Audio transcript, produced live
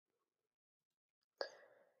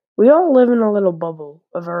We all live in a little bubble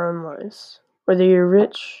of our own lives, whether you're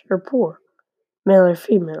rich or poor, male or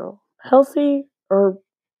female, healthy or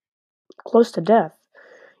close to death.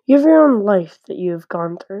 You have your own life that you have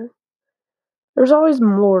gone through. There's always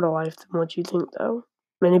more to life than what you think, though.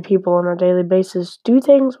 Many people on a daily basis do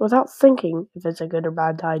things without thinking if it's a good or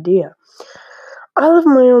bad idea. I live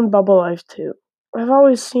my own bubble life too. I've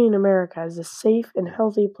always seen America as a safe and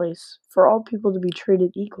healthy place for all people to be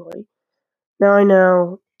treated equally. Now I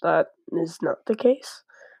know that is not the case.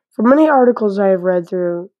 From many articles I have read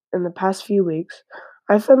through in the past few weeks,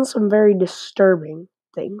 I found some very disturbing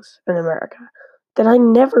things in America that I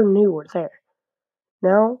never knew were there.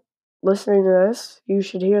 Now, listening to this, you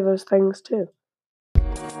should hear those things too.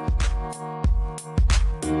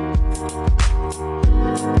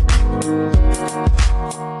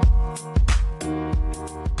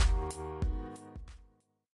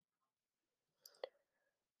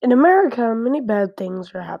 In America, many bad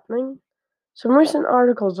things are happening. Some recent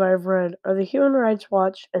articles I have read are the Human Rights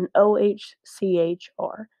Watch and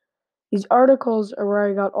OHCHR. These articles are where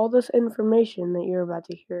I got all this information that you're about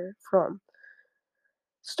to hear from.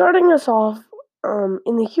 Starting us off,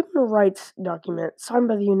 in the Human Rights document signed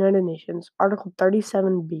by the United Nations, Article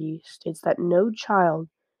 37B states that no child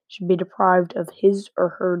should be deprived of his or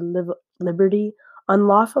her liberty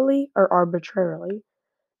unlawfully or arbitrarily.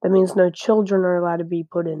 That means no children are allowed to be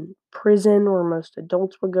put in prison where most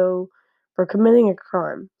adults would go for committing a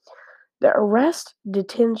crime. The arrest,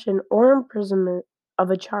 detention, or imprisonment of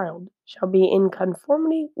a child shall be in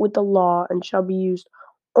conformity with the law and shall be used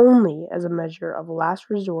only as a measure of last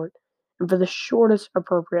resort and for the shortest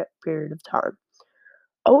appropriate period of time.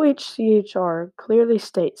 OHCHR clearly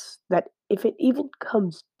states that if it even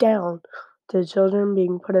comes down to the children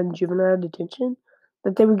being put in juvenile detention,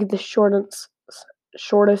 that they would get the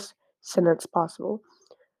shortest sentence possible.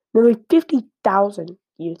 Nearly 50,000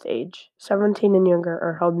 youth age 17 and younger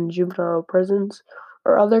are held in juvenile prisons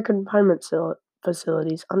or other confinement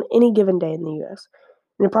facilities on any given day in the U.S.,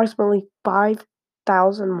 and approximately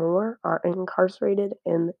 5,000 more are incarcerated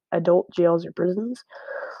in adult jails or prisons.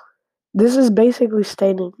 This is basically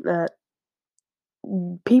stating that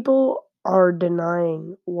people are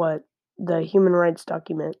denying what the human rights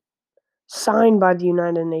document signed by the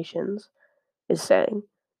United Nations is saying.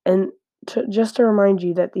 And just to remind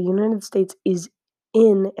you that the United States is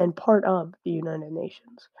in and part of the United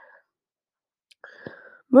Nations.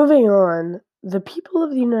 Moving on, the people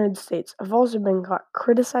of the United States have also been caught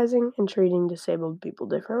criticizing and treating disabled people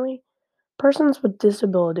differently. Persons with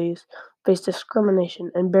disabilities face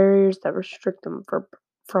discrimination and barriers that restrict them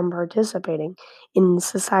from participating in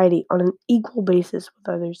society on an equal basis with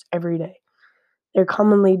others every day. They're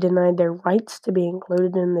commonly denied their rights to be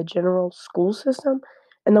included in the general school system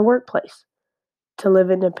and the workplace, to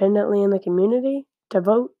live independently in the community, to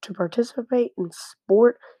vote, to participate in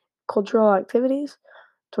sport, cultural activities,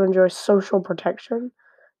 to enjoy social protection,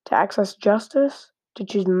 to access justice, to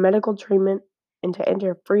choose medical treatment, and to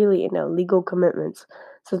enter freely into legal commitments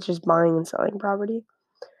such as buying and selling property.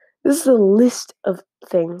 This is a list of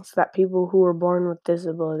things that people who are born with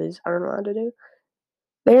disabilities aren't allowed to do.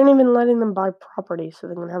 They aren't even letting them buy property so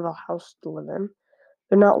they can have a house to live in.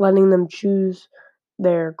 They're not letting them choose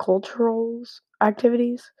their cultural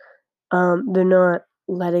activities. They're not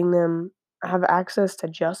letting them have access to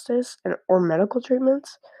justice or medical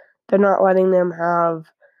treatments. They're not letting them have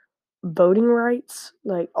voting rights.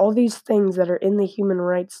 Like all these things that are in the human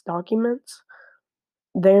rights documents,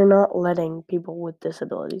 they're not letting people with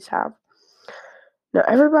disabilities have. Now,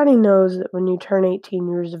 everybody knows that when you turn 18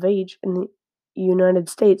 years of age in the United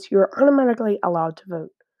States, you're automatically allowed to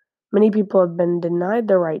vote. Many people have been denied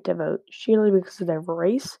the right to vote sheerly because of their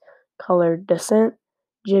race, color, descent,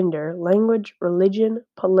 gender, language, religion,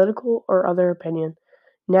 political or other opinion,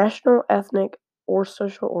 national, ethnic, or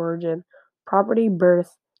social origin, property,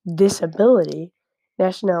 birth, disability,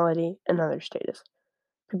 nationality, and other status.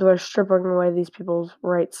 People are stripping away these people's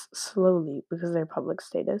rights slowly because of their public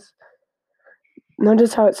status.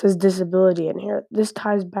 Notice how it says disability in here. This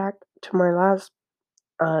ties back to my last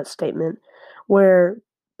statement where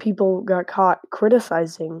people got caught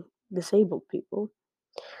criticizing disabled people.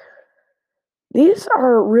 These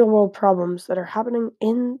are real world problems that are happening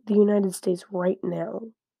in the United States right now.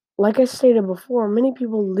 Like I stated before, many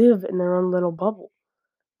people live in their own little bubble.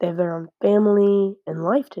 They have their own family and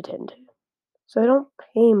life to tend to. So they don't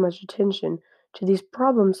pay much attention to these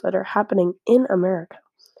problems that are happening in America.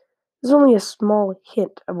 This is only a small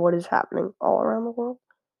hint of what is happening all around the world.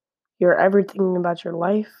 You're ever thinking about your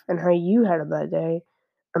life and how you had a bad day,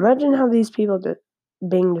 imagine how these people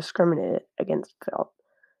being discriminated against felt.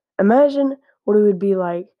 Imagine what it would be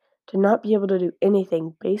like to not be able to do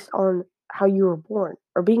anything based on how you were born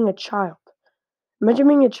or being a child. Imagine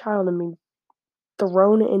being a child and being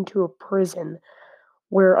thrown into a prison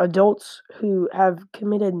where adults who have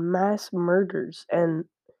committed mass murders and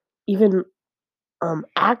even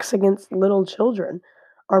acts against little children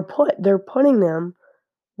they're putting them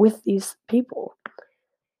with these people.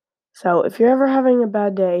 So if you're ever having a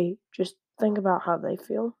bad day, just think about how they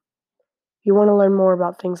feel. If you want to learn more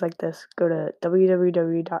about things like this, go to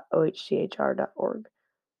www.ohchr.org.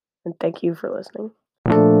 And thank you for listening.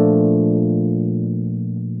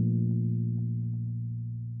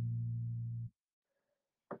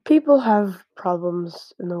 People have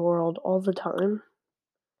problems in the world all the time.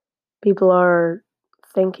 People are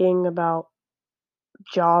thinking about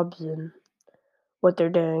jobs and what they're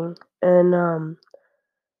doing. And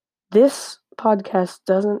this podcast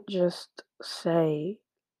doesn't just say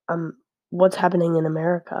um, what's happening in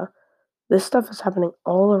America. This stuff is happening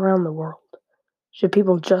all around the world to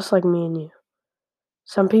people just like me and you.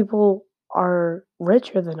 Some people are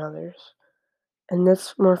richer than others, and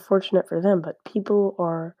that's more fortunate for them, but people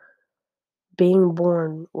are being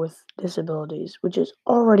born with disabilities, which is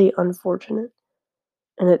already unfortunate.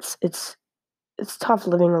 And it's tough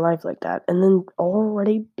living a life like that and then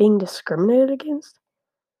already being discriminated against.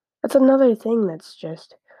 That's another thing that's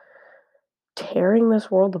just tearing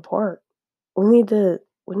this world apart. We need to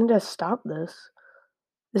stop this.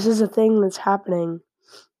 This is a thing that's happening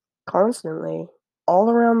constantly all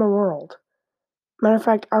around the world. Matter of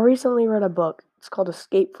fact, I recently read a book. It's called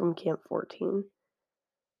Escape from Camp 14.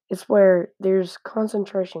 It's where there's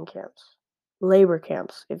concentration camps, labor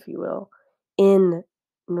camps, if you will, in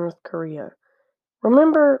North Korea.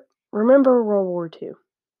 Remember World War II.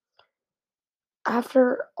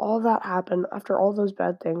 After all that happened, after all those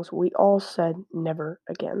bad things, we all said never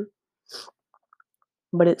again.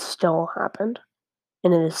 But it still happened,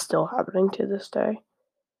 and it is still happening to this day.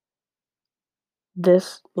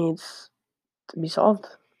 This needs to be solved.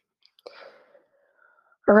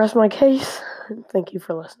 I rest my case. Thank you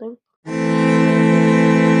for listening.